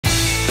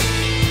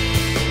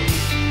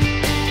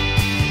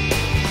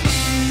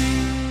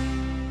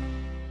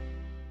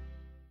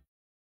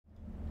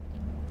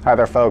Hi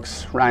there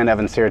folks, Ryan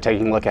Evans here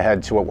taking a look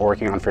ahead to what we're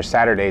working on for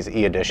Saturday's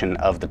e-edition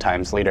of the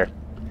Times Leader.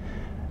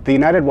 The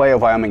United Way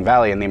of Wyoming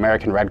Valley and the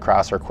American Red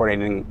Cross are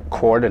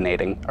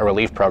coordinating a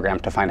relief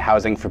program to find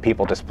housing for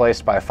people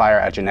displaced by a fire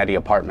at Genetti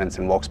Apartments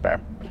in Wilkes-Barre.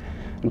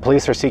 And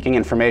police are seeking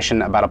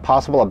information about a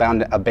possible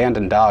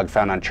abandoned dog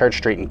found on Church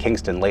Street in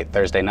Kingston late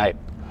Thursday night.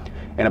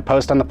 In a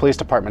post on the police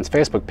department's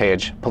Facebook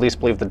page, police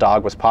believe the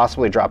dog was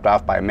possibly dropped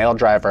off by a male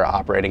driver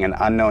operating an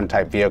unknown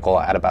type vehicle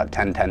at about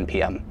 10:10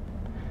 p.m.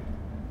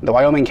 The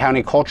Wyoming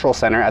County Cultural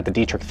Center at the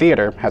Dietrich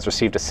Theatre has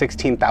received a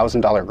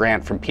 $16,000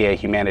 grant from PA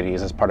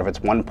Humanities as part of its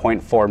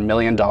 $1.4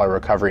 million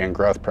recovery and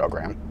growth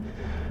program.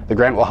 The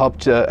grant will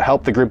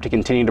help the group to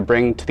continue to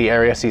bring to the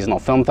area seasonal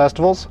film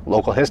festivals,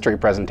 local history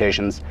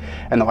presentations,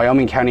 and the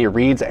Wyoming County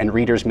Reads and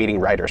Readers Meeting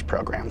Writers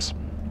programs.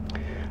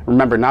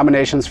 Remember,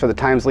 nominations for the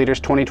Times Leader's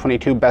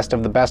 2022 Best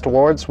of the Best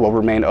Awards will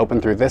remain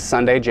open through this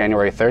Sunday,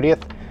 January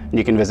 30th. And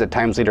you can visit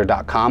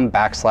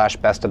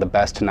timesleader.com/best of the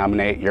best to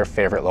nominate your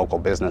favorite local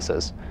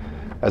businesses.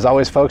 As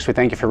always, folks, we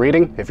thank you for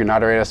reading. If you're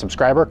not already a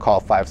subscriber,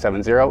 call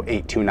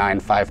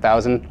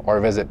 570-829-5000 or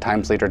visit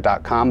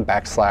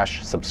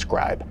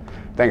timesleader.com/subscribe.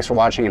 Thanks for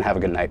watching and have a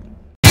good night.